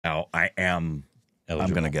I am. Eligible.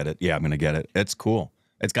 I'm gonna get it. Yeah, I'm gonna get it. It's cool.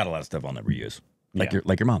 It's got a lot of stuff I'll never use, like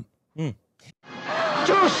your mom. Juice.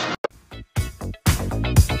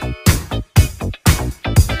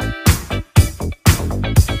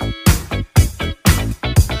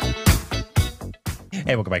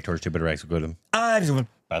 Hey, welcome back to our Stupid Rex. Go to them. Hey,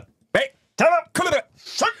 tell him, come here.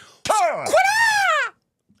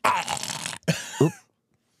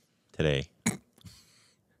 Today.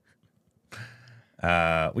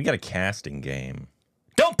 We got a casting game.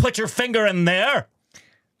 Don't put your finger in there.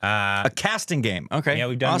 A casting game. Okay. Yeah,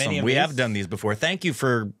 we've done awesome. many of We these. have done these before. Thank you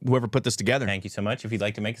for whoever put this together. Thank you so much. If you'd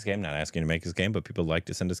like to make us a game, not asking you to make us a game, but people like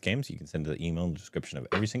to send us games, you can send the email in the description of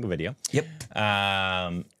every single video. Yep.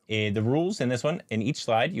 The rules in this one, in each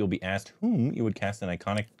slide, you'll be asked whom you would cast an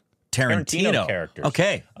iconic Tarantino characters.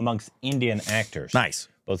 Okay. Amongst Indian actors. Nice.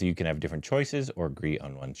 Both of you can have different choices or agree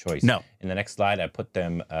on one choice. No. In the next slide, I put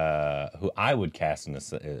them who I would cast in a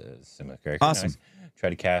similar character. Awesome. Nice. Try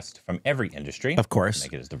to cast from every industry. Of course.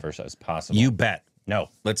 Make it as diverse as possible. You bet. No.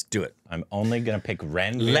 Let's do it. I'm only going to pick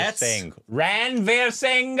Ranveer Singh. Ranveer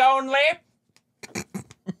Singh only.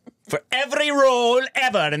 For every role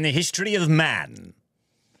ever in the history of man.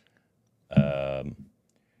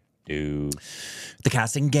 Do. The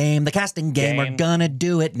casting game. The casting game. We're gonna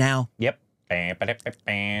do it now. Yep. The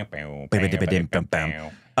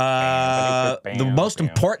most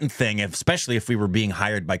important thing, especially if we were being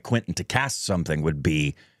hired by Quentin to cast something, would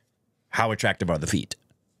be how attractive are the feet.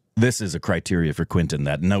 This is a criteria for Quentin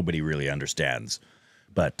that nobody really understands,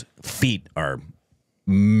 but feet are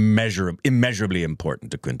immeasurably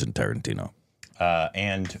important to Quentin Tarantino.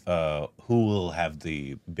 And who will have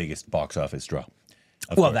the biggest box office draw?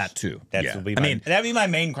 Well, that too. That'd be my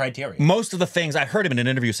main criteria. Most of the things I heard him in an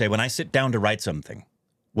interview say, when I sit down to write something,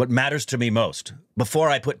 what matters to me most before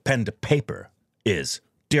I put pen to paper is,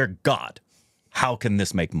 dear God, how can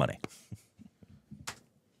this make money?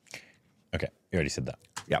 Okay, you already said that.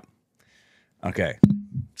 Yeah. Okay.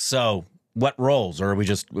 So, what roles, or are we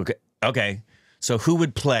just okay? So, who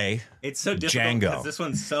would play? It's so difficult Django? because this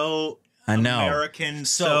one's so I know. American,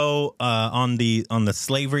 so on the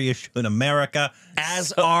slavery issue in America,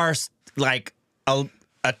 As are like a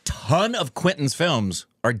ton of Quentin's films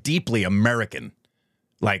are deeply American,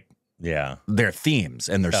 like yeah, their themes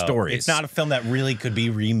and their stories. It's not a film that really could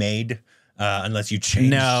be remade unless you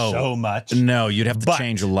change so much. No, you'd have to But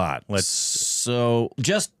change a lot. So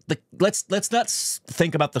just let's not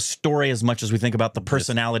think about the story as much as we think about the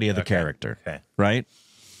personality of the character. Okay. Right?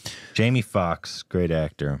 Jamie Foxx, great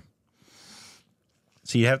actor.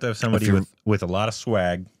 So you have to have somebody with a lot of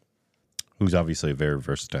swag, who's obviously a very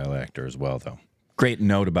versatile actor as well, though. Great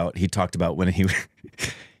note about, he talked about when he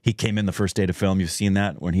came in the first day to film. You've seen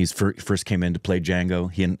that when he's first came in to play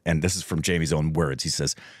Django. And this is from Jamie's own words. He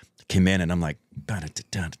says, came in and I'm like, Quentin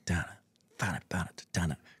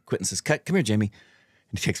says, come here, Jamie.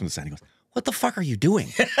 And he takes him to the side and he goes, what the fuck are you doing?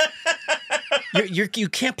 You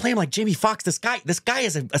can't play him like Jamie Foxx. This guy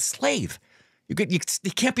is a slave. You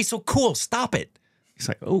can't be so cool. Stop it. He's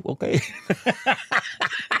like, oh, okay.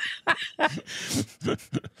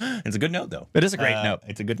 It's a good note, though. It is a great note.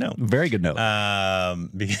 It's a good note. Very good note. All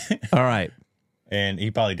right. And he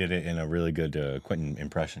probably did it in a really good Quentin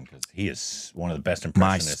impression because he is one of the best My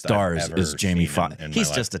impressionists stars I've ever is Jamie seen Foxx. in He's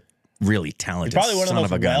my just life. a really talented He's probably one of the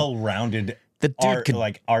most gun. well-rounded The dude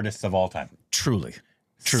could, artists of all time. Truly.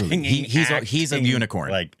 Singing, He's a acting, unicorn.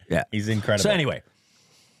 Like, yeah. He's incredible. So anyway.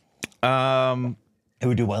 It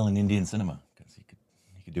would do well in Indian cinema because he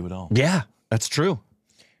could do it all. Yeah, that's true.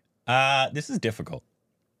 This is difficult.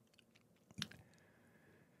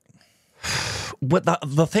 What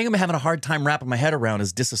the thing I'm having a hard time wrapping my head around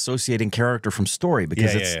is disassociating character from story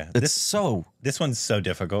because This one's so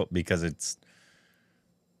difficult because it's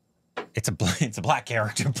a black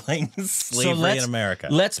character playing slavery in America.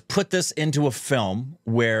 Let's put this into a film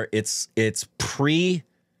where it's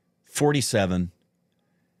pre-47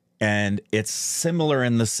 and it's similar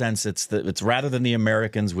in the sense it's rather than the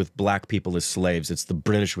Americans with black people as slaves, it's the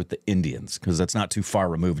British with the Indians because that's not too far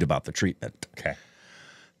removed about the treatment. Okay.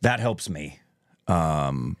 That helps me.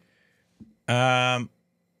 It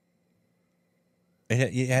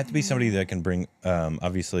had to be somebody that can bring,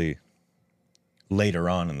 obviously, later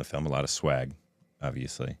on in the film, a lot of swag,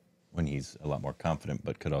 obviously, when he's a lot more confident,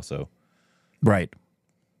 but could also... Right.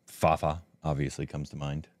 Fafa, obviously, comes to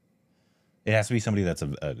mind. It has to be somebody that's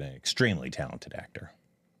an extremely talented actor.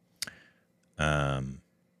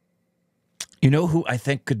 You know who I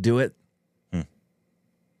think could do it?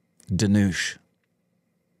 Danush.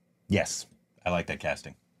 Yes, I like that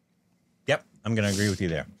casting. Yep, I'm going to agree with you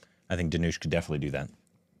there. I think Danush could definitely do that.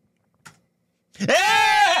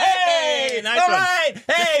 Hey! right, nice All one. right.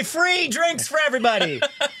 Hey, free drinks for everybody.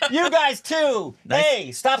 You guys too. Nice.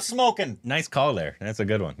 Hey, stop smoking. Nice call there. That's a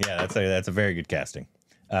good one. Yeah, that's a very good casting.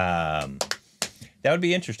 That would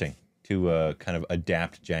be interesting to kind of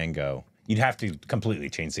adapt Django. You'd have to completely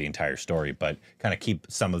change the entire story, but kind of keep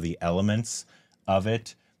some of the elements of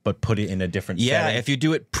it, but put it in a different setting. If you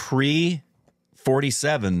do it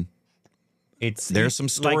pre-47, there's some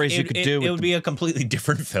stories you could do. It would be a completely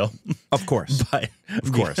different film, Of course. but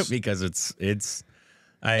Of course. because it's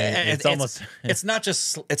almost it's not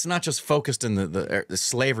just focused in the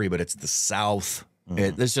slavery, but it's the South.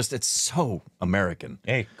 It's so American.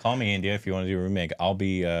 Hey, call me India if you want to do a remake. I'll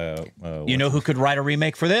be. You know who could write a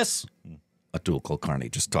remake for this? Atul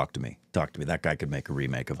Kulkarni. Just talk to me. Talk to me. That guy could make a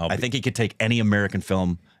remake of. I think he could take any American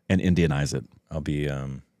film and Indianize it. I'll be.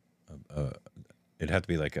 It'd have to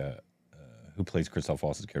be like who plays Christoph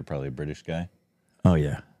Waltz's character? Probably a British guy. Oh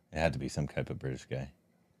yeah, It had to be some type of British guy.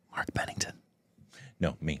 Mark Bennington.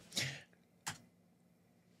 No, me.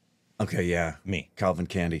 Okay, yeah, Me. Calvin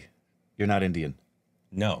Candy. You're not Indian.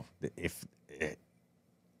 No, if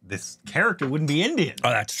this character wouldn't be Indian. Oh,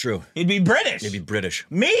 that's true. He'd be British. He'd be British.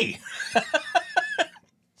 Me.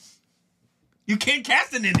 You can't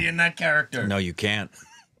cast an Indian that character. No, you can't.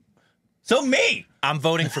 So me. I'm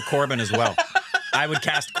voting for Corbin as well. I would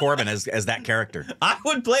cast Corbin as that character. I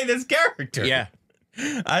would play this character. Yeah.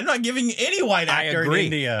 I'm not giving any white actor in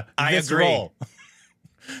India this role.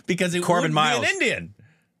 Because it Corbin would Miles. be an Indian.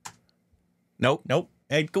 Nope. Nope.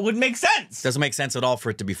 It would make sense. Doesn't make sense at all for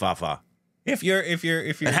it to be Fafa. If you're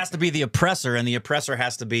It has to be the oppressor, and the oppressor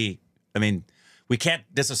has to be. I mean, we can't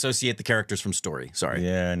disassociate the characters from story. Sorry.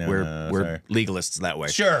 Yeah, no, we're sorry. legalists that way.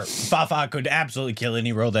 Sure, Fafa could absolutely kill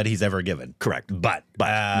any role that he's ever given. Correct. But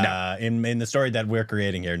no. in the story that we're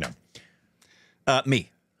creating here, no.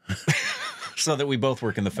 Me. So that we both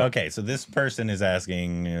work in the film. Okay, so this person is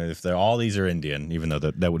asking if all these are Indian, even though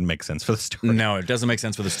that wouldn't make sense for the story. No, it doesn't make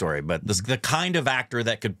sense for the story. But the kind of actor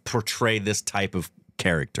that could portray this type of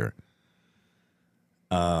character.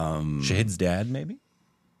 Shahid's dad, maybe?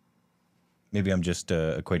 Maybe I'm just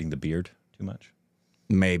equating the beard too much.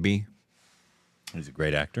 Maybe. He's a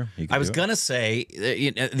great actor. I was going to say,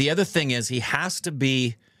 the other thing is he has to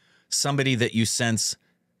be somebody that you sense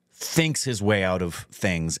thinks his way out of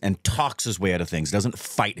things and talks his way out of things, doesn't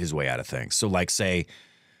fight his way out of things. So like say,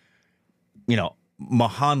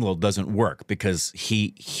 Mohanlal doesn't work because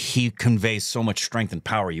he conveys so much strength and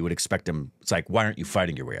power. You would expect him. It's like, why aren't you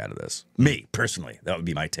fighting your way out of this? Me, personally. That would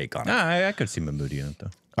be my take on it. I could see Mahmoodi in it,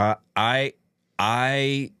 though.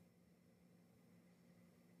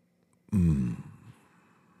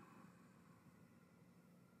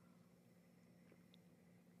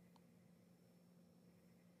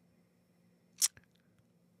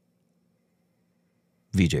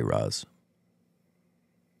 VJ Raz.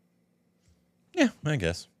 Yeah, I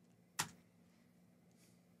guess.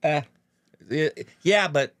 Yeah,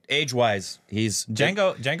 but age-wise, he's...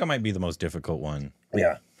 Django might be the most difficult one.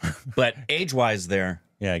 Yeah. But age-wise there...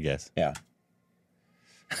 Yeah, I guess. Yeah.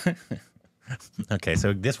 Okay,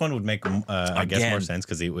 so this one would make, I guess, more Again. sense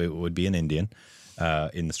because it would be an Indian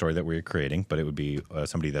in the story that we're creating, but it would be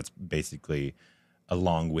somebody that's basically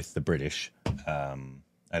along with the British.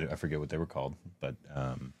 I forget what they were called, but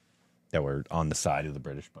that were on the side of the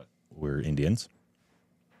British, but were Indians.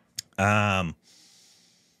 Great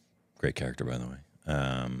character, by the way.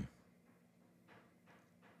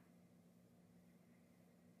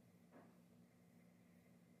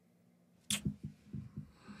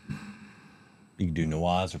 You can do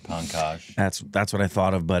Nawaz or Pankaj. That's what I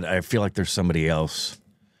thought of, but I feel like there's somebody else.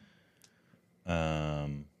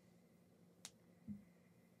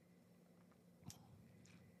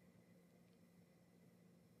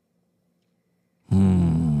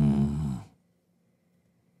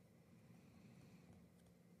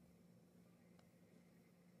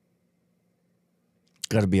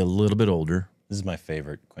 Got to be a little bit older. This is my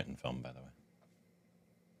favorite Quentin film, by the way.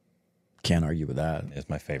 Can't argue with that. It's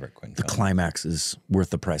my favorite Quentin The film. climax is worth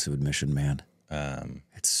the price of admission, man. Um,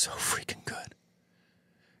 It's so freaking good.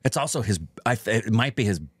 It's also it might be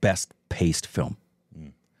his best paced film.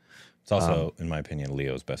 It's also, in my opinion,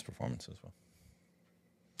 Leo's best performance as well.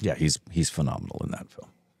 Yeah, he's phenomenal in that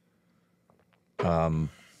film.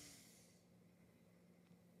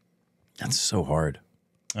 That's so hard.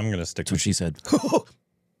 I'm going to stick That's what with she said.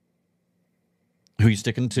 Who you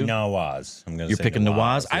sticking to? Nawaz. I'm going to You're say picking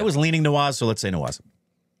Nawaz? Yeah. I was leaning Nawaz, so let's say Nawaz.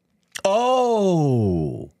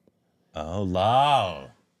 Oh. Oh,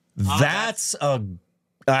 wow.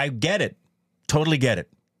 I get it. Totally get it.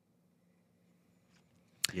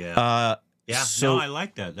 Yeah. Yeah, So- no, I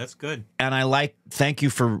like that. That's good. And thank you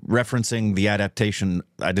for referencing the adaptation,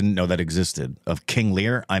 I didn't know that existed, of King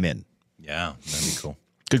Lear. I'm in. Yeah, that'd be cool.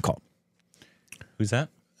 Good call. Who's that?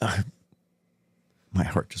 My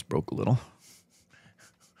heart just broke a little.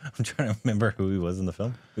 I'm trying to remember who he was in the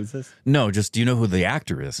film. Who's this? No, just do you know who the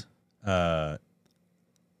actor is? No,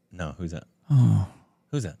 who's that? Oh,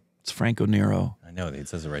 Who's that? it's Franco Nero. I know, it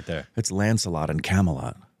says it right there. It's Lancelot in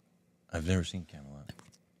Camelot. I've never seen Camelot.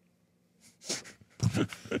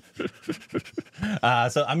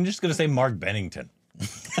 So I'm just going to say Mark Bennington.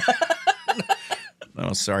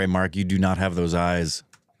 Oh, sorry, Mark. You do not have those eyes.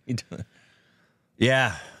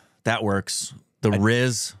 Yeah, that works. The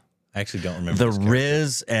Riz. I actually don't remember The this character.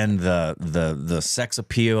 Riz and the sex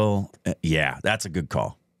appeal. Yeah, that's a good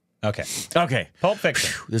call. Okay. Okay. Pulp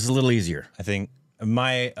Fiction. This is a little easier. I think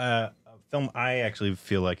my film I actually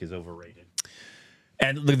feel like is overrated.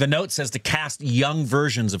 And the note says to cast young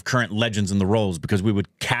versions of current legends in the roles because we would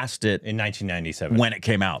cast it In 1997. when it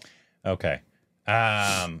came out. Okay.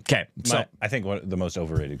 Okay, so I think the most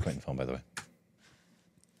overrated Quentin film, by the way.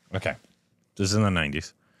 Okay. This is in the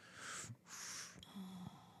 90s.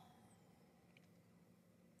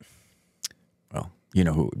 well, you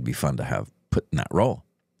know who it would be fun to have put in that role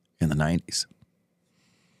in the 90s?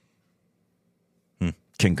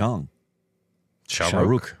 King Kong. Shah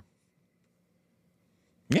Rukh.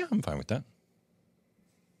 Yeah, I'm fine with that.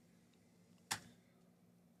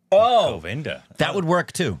 Oh, Govinda. that would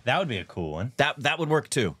work too. That would be a cool one. That would work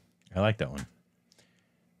too. I like that one.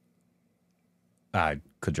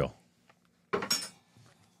 Kajol.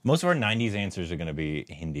 Most of our 90s answers are going to be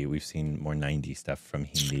Hindi. We've seen more 90s stuff from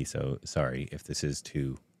Hindi, so sorry if this is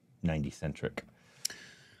too 90-centric.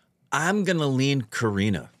 I'm going to lean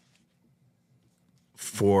Karina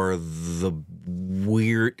for the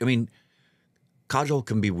weird. I mean, Kajol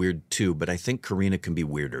can be weird too, but I think Karina can be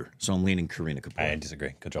weirder. So I'm leaning Karina Kapoor. I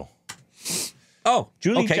disagree. Kajol. Oh,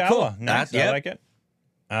 Julie okay, Jawa. cool. Nice. Yeah. I like it.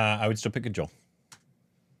 I would still pick Kajol.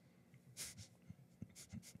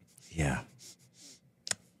 Yeah.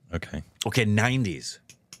 Okay. Okay, 90s.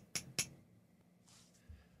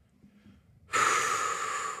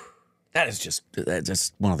 That's just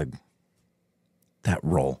one of that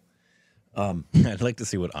role. I'd like to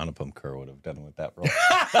see what Anupam Kher would have done with that role.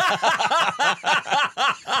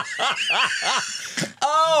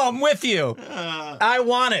 Oh, I'm with you. I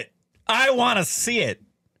want it. I want to see it.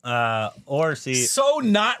 Or see So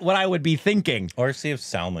not what I would be thinking. Or see if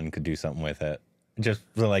Salman could do something with it. Just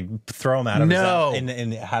like throw him out of No.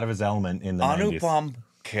 out of his element in the 90s. Anupam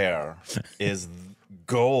Kher is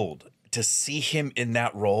gold. To see him in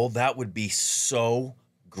that role, that would be so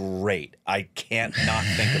great. I can't not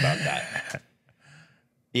think about that.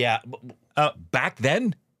 Yeah. Back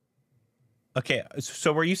then? Okay,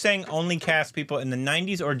 so were you saying only cast people in the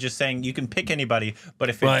 90s, or just saying you can pick anybody, but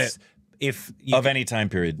if it's if you Of any time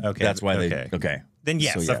period. Okay, That's why okay. they. Okay. then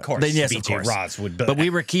yes, So, yeah. of course, Then yes, of B.J. course. Ross would. But we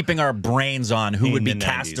were keeping our brains on who In would be the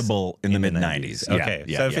 90s. castable in the mid 90s. Okay,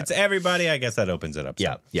 so if it's everybody, I guess that opens it up.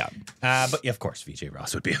 Yeah, some. yeah. But of course, V.J.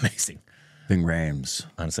 Ross would be amazing. Ving Rhames.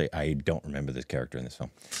 Honestly, I don't remember this character in this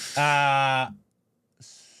film.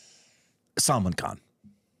 Salman Khan.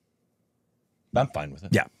 I'm fine with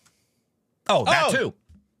it. Yeah. Oh, that Oh! too.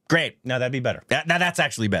 Great. No, that'd be better. Now that's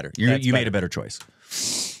actually better. You That's made better. a better choice.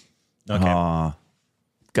 Okay.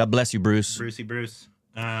 God bless you, Bruce. Brucey Bruce.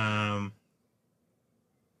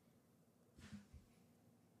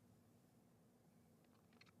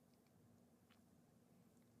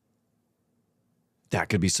 That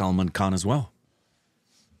could be Salman Khan as well.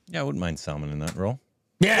 Yeah, I wouldn't mind Salman in that role.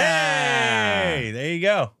 Yeah. Hey, there you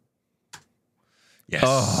go. Yes.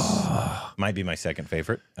 Oh. Might be my second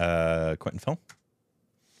favorite Quentin film.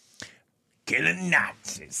 Killing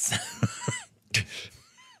Nazis.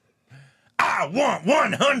 I want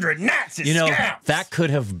 100 Nazi You know, scalps. that could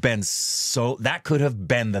have been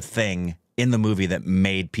the thing in the movie that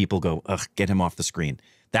made people go, ugh, get him off the screen.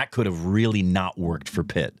 That could have really not worked for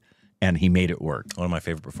Pitt, and he made it work. One of my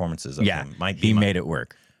favorite performances of Yeah, him. Might be he made it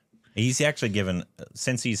work. He's actually given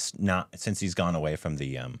since he's gone away from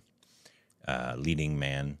the leading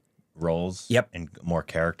man roles. Yep. And more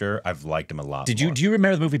character. I've liked him a lot. Do you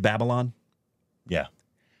remember the movie Babylon? Yeah.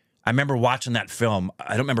 I remember watching that film. I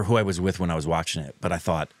don't remember who I was with when I was watching it, but I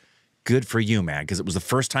thought, good for you, man, because it was the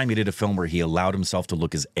first time he did a film where he allowed himself to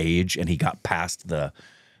look his age and he got past the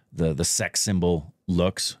sex symbol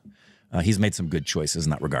looks. He's made some good choices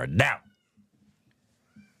in that regard. Now,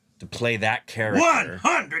 to play that character,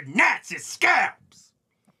 100 Nazi scalps.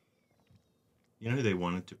 You know who they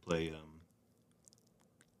wanted to play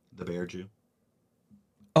the Bear Jew?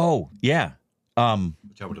 Oh yeah,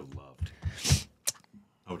 Which I would have loved.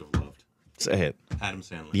 It's a hit. Adam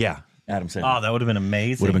Sandler. Yeah, Adam Sandler. Oh, that would have been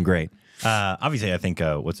amazing. Would have been great. Obviously, I think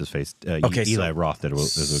what's his face? Okay, Eli so- Roth did a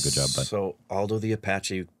good job. But So Aldo the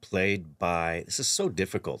Apache, played by. This is so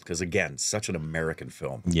difficult because again, such an American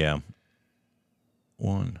film. yeah,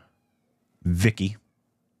 Vicky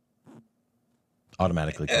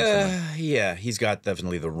automatically comes to mind. Yeah, he's got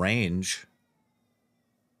definitely the range.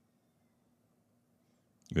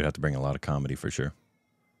 You'd have to bring a lot of comedy for sure.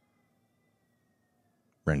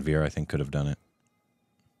 Renvier, I think, could have done it.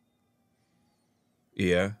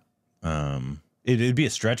 Yeah. It'd be a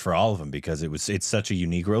stretch for all of them because it's such a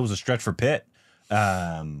unique role. It was a stretch for Pitt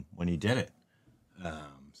when he did it.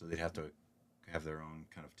 So they'd have to have their own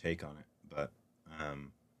kind of take on it. But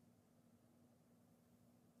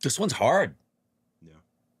This one's hard. yeah,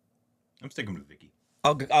 I'm sticking with Vicky.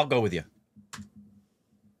 I'll go with you.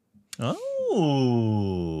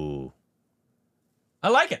 Oh, I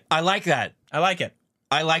like it. I like that. I like it.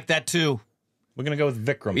 I like that too. We're gonna go with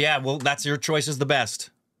Vikram. Yeah, well, that's your choice is the best.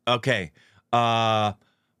 Okay. I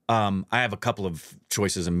have a couple of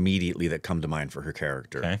choices immediately that come to mind for her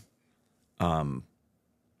character. Okay.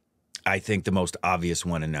 I think the most obvious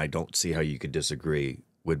one, and I don't see how you could disagree,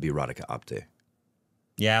 would be Radhika Apte.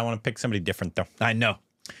 Yeah, I want to pick somebody different though. I know.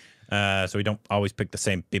 So we don't always pick the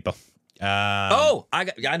same people. I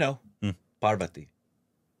know. Parvati.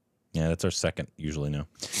 Yeah, that's our second usually now.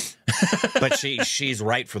 But she's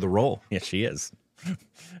right for the role. Yeah, she is.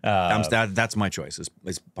 That's my choice.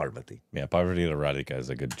 Is Parvati. Yeah, Parvati Radhika is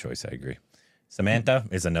a good choice. I agree. Samantha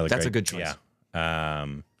is another. That's great, a good choice. Yeah.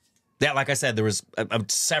 Yeah, like I said, there was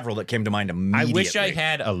several that came to mind I immediately. wish I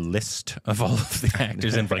had a list of all of the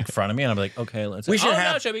actors in front of me, and I'm like, okay, let's. We should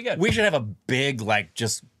no, it should be good. We should have a big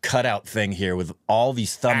just cutout thing here with all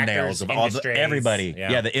these thumbnails Actors, of all industries. everybody. Yeah.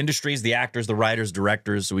 Yeah, the industries, the actors, the writers,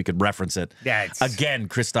 directors, so we could reference it. Yeah, it's Again,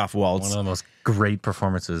 Christoph one Waltz. of the most great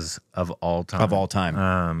performances of all time. Of all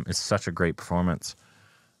time. It's such a great performance.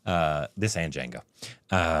 This and Django.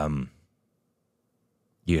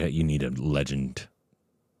 You need a legend.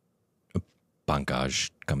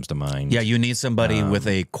 Pankaj comes to mind. Yeah, you need somebody with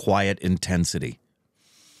a quiet intensity.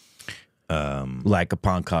 Like a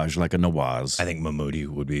Pankaj, like a Nawaz. I think Mammootty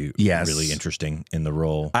would be Yes. really interesting in the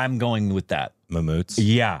role. I'm going with that. Mammoot's.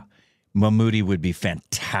 Yeah. Mammootty would be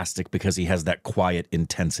fantastic because he has that quiet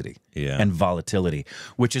intensity and volatility,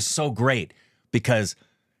 which is so great because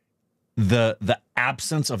the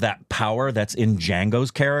absence of that power that's in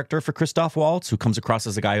Django's character for Christoph Waltz, who comes across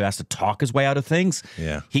as a guy who has to talk his way out of things.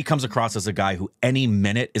 Yeah. He comes across as a guy who any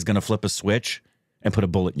minute is going to flip a switch and put a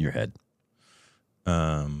bullet in your head.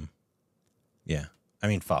 Yeah. I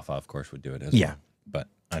mean, Fafa, of course, would do it as Yeah. well. But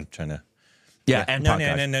I'm trying to... And no,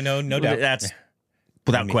 Pankaj. no doubt. That's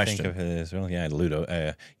without Let me question. Think of it as well. Yeah,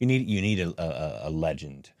 Ludo. You need a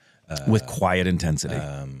legend With quiet intensity.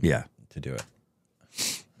 Yeah. to do it.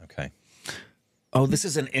 Okay. Oh, this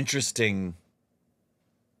is an interesting...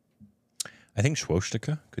 I think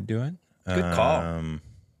Schwostika could do it. Good call.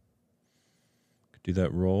 Could do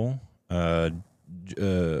that role.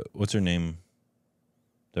 What's her name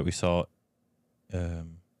that we saw?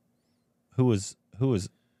 Who was?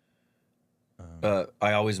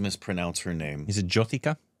 I always mispronounce her name. Is it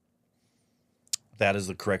Jyotika? That is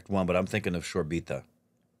the correct one, but I'm thinking of Shorbita.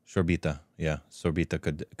 Sorbita. Yeah, Sorbita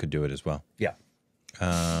could do it as well. Yeah.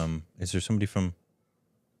 Is there somebody from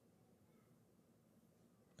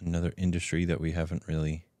another industry that we haven't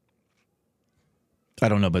really? I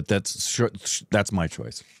don't know, but that's my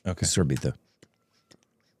choice. Okay. Shorbita.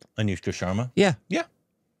 Anushka Sharma. Yeah. Yeah.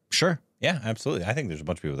 Sure. Yeah, absolutely. I think there's a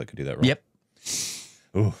bunch of people that could do that role. Yep.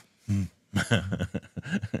 Ooh.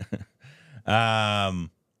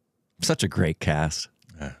 Such a great cast.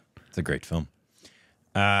 It's a great film.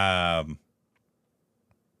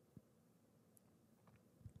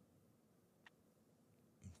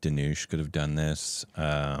 Danush could have done this.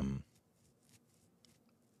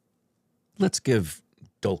 Let's give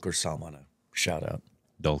Dulquer Salman a shout out.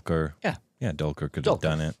 Dulquer. Yeah. Yeah, Dulquer could have Dulquer.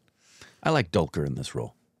 done it. I like Dulquer in this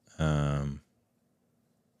role.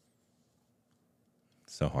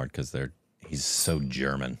 So hard because he's so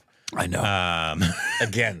German. I know.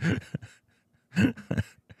 Again,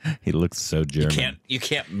 He looks so German. you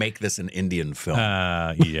can't make this an Indian film.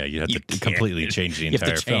 Yeah, you have You to can't. completely change the You have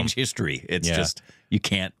entire to film. change history. It's Yeah. just you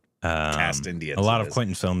can't cast Indians. A lot in of this.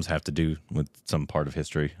 Quentin films have to do with some part of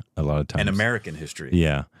history. A lot of times, and American history.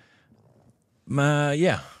 Yeah.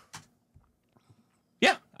 Yeah.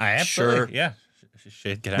 Yeah. I absolutely. Sure. Yeah.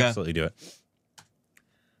 She could absolutely do it.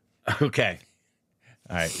 Okay.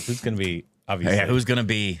 All right. Who's going to be obviously? Yeah, who's gonna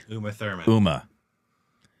be Uma Thurman? Uma?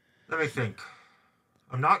 Let me think.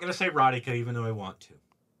 I'm not going to say Radhika, even though I want to.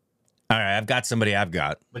 All right, I've got somebody. I've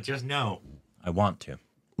got. But just know, I want to.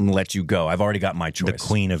 Let you go. I've already got my choice. The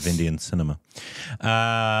queen of Indian cinema.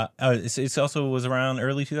 It's also was around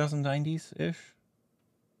early 2090s-ish.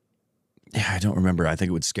 Yeah, I don't remember. I think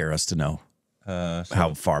it would scare us to know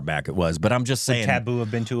how far back it was. But I'm just saying. Would Taboo have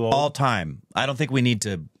been too old? All time. I don't think we need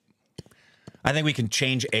to. I think we can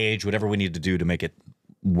change age, whatever we need to do to make it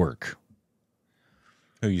work.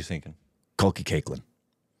 Who are you thinking? Kulki Caitlin.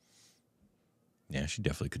 Yeah, she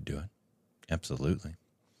definitely could do it. Absolutely.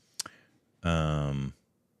 God,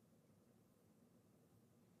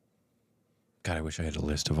 I wish I had a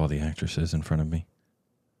list of all the actresses in front of me.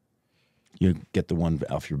 You get the one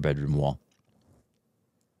off your bedroom wall.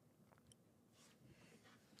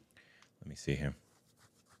 Let me see here.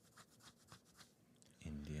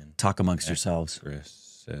 Indian. Talk amongst yourselves.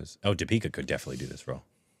 Says, oh, Deepika could definitely do this role.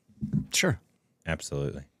 Sure.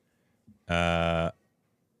 Absolutely. I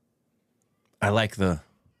like the.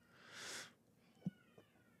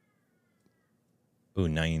 Ooh,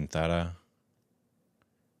 Nayanthara.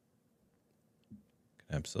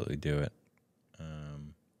 Could absolutely do it.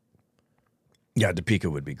 Yeah, Deepika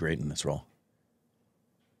would be great in this role.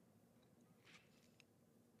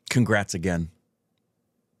 Congrats again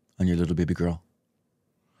on your little baby girl.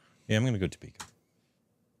 Yeah, I'm going to go Deepika.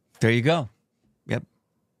 There you go. Yep.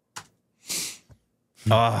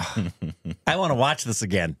 Oh, I want to watch this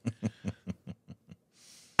again.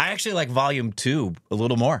 I actually like Volume 2 a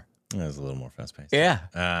little more. That was a little more fast-paced. Yeah.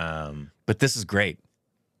 But this is great.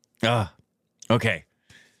 Okay.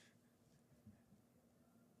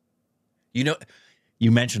 You know, you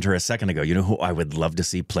mentioned her a second ago. You know who I would love to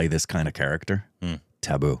see play this kind of character?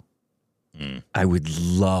 Taboo. I would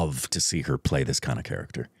love to see her play this kind of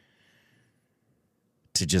character.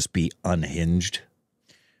 To just be unhinged.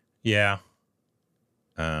 Yeah.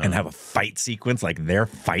 And have a fight sequence like their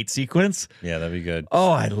fight sequence. Yeah, that'd be good.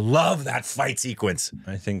 Oh, I love that fight sequence.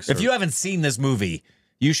 I think so. If you haven't seen this movie,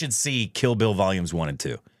 you should see Kill Bill Volumes 1 and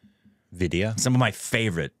 2. Vidya. Some of my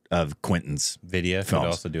favorite of Quentin's Vidya could films.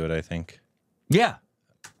 also do it, I think. Yeah.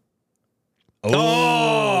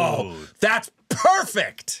 Oh, that's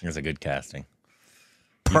perfect. It's a good casting.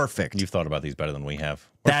 Perfect. You've thought about these better than we have.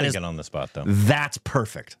 We're That is- thinking on the spot, though. That's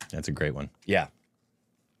perfect. That's a great one. Yeah.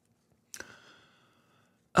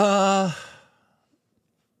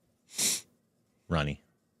 Ronnie.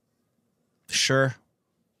 Sure.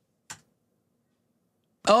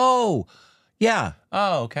 Oh, yeah.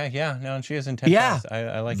 Oh, okay. Yeah. No, and she is intense. Yeah.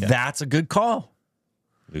 I like it. That's a good call.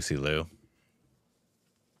 Lucy Liu.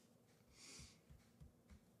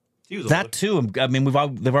 That too. I mean,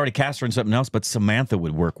 they've already cast her in something else, but Samantha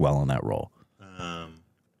would work well in that role.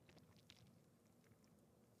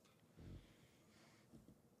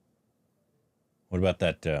 What about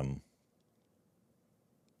that?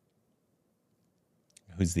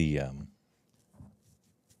 Who's the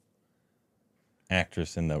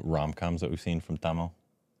actress in the rom-coms that we've seen from Tamil?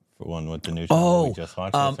 For one with the new show we just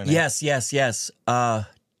watched. What's her name? yes.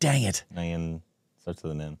 Dang it. Nayan starts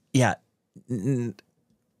with an N. Yeah.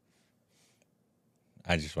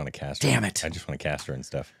 I just want to cast her. Damn it. I just want to cast her and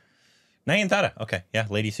stuff. Nayanthara. Okay. Yeah.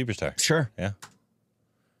 Lady Superstar. Sure. Yeah.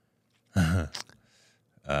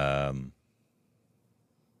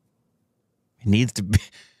 It needs to be.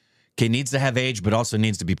 Okay, needs to have age, but also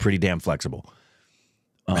needs to be pretty damn flexible.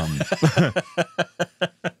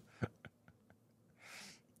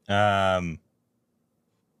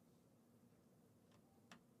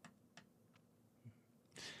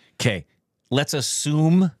 Okay, let's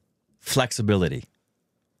assume flexibility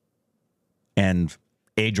and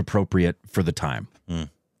age appropriate for the time.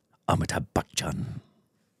 Amitabh Bachchan.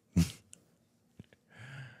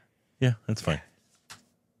 Yeah, that's fine.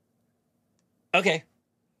 Okay.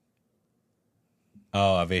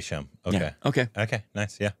 Oh, Avesham. Okay. Yeah, okay. Okay.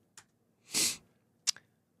 Nice. Yeah.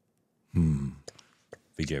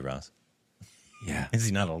 VJ Ross. Yeah. Is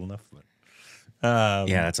he not old enough? But,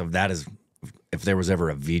 Yeah, that is if there was ever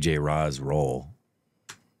a VJ Roz role.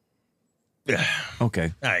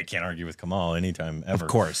 Okay. I can't argue with Kamal anytime ever.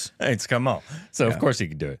 Of course. It's Kamal. So Yeah. of course he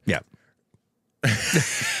could do it. Yeah.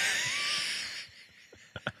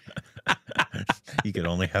 You could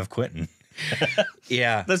only have Quentin.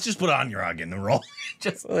 Yeah. Let's just put Anurag in the role.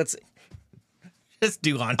 just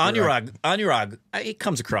do Anurag. Anurag, he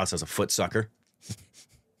comes across as a foot sucker.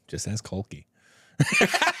 Just as Kulki.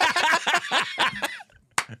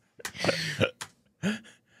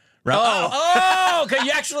 Okay,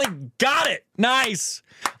 you actually got it. Nice.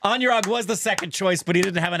 Anurag was the second choice, but he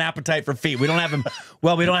didn't have an appetite for feet. We don't have him.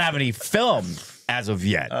 Well, we don't have any film as of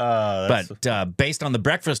yet. But based on the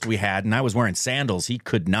breakfast we had, and I was wearing sandals, he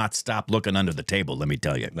could not stop looking under the table. Let me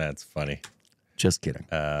tell you. That's funny. Just kidding.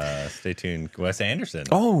 Stay tuned. Wes Anderson.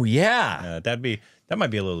 Oh, yeah. That might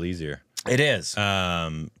be a little easier. It is.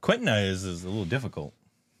 Quentin is a little difficult.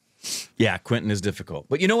 Yeah, Quentin is difficult.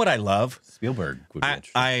 But you know what I love? Spielberg would be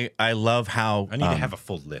interesting. I love how... I need to have a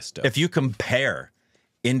full list of... If you compare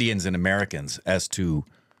Indians and Americans as to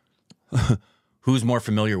who's more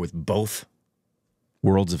familiar with both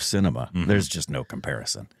worlds of cinema, there's just no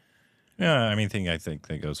comparison. Yeah, I mean, I think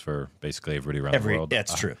that goes for basically everybody around the world.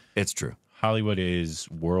 It's true. It's true. Hollywood is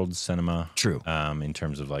world cinema. True. In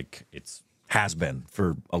terms of like it's... Has been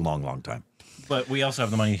for a long, long time. But we also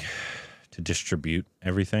have the money to distribute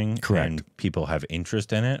everything. Correct. And people have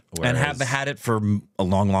interest in it. And have had it for a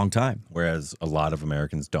long, long time. Whereas a lot of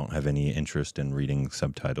Americans don't have any interest in reading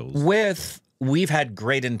subtitles. We've had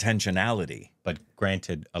great intentionality. But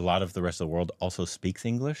granted, a lot of the rest of the world also speaks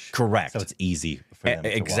English. Correct. So it's easy for them to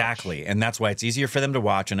watch. Exactly. And that's why it's easier for them to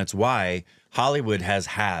watch. And it's why Hollywood has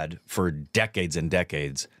had, for decades and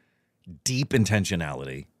decades, deep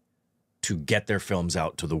intentionality to get their films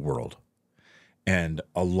out to the world. And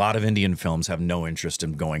a lot of Indian films have no interest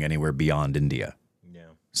in going anywhere beyond India. Yeah.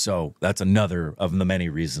 So that's another of the many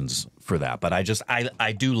reasons for that. But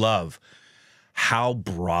I do love how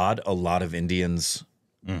broad a lot of Indians'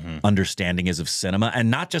 understanding is of cinema,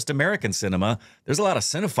 and not just American cinema. There's a lot of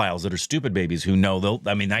cinephiles that are stupid babies who know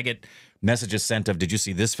I get messages sent of, did you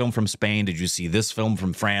see this film from Spain? Did you see this film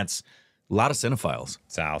from France? A lot of cinephiles.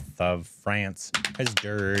 South of France has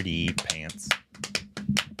dirty pants.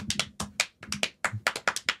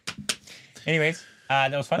 Anyways,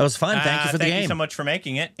 that was fun. That was fun. Thank you for the game. Thank you so much for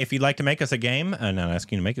making it. If you'd like to make us a game, I'm not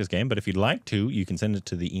asking you to make this game, but if you'd like to, you can send it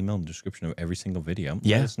to the email in the description of every single video.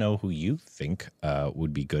 Yeah. Let us know who you think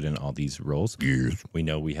would be good in all these roles. Yes. We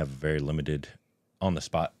know we have a very limited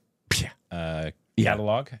on-the-spot Yeah.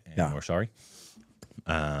 catalog, and Yeah. we're sorry.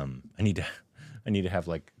 I need to have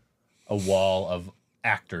like a wall of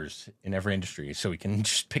actors in every industry so we can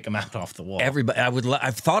just pick them out off the wall. Everybody,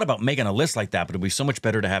 I've thought about making a list like that, but it'd be so much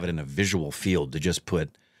better to have it in a visual field, to just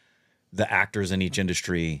put the actors in each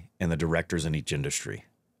industry and the directors in each industry.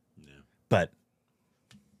 Yeah. But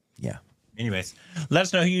yeah. Anyways, let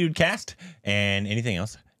us know who you'd cast and anything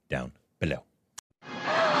else down below.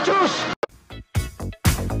 Juice!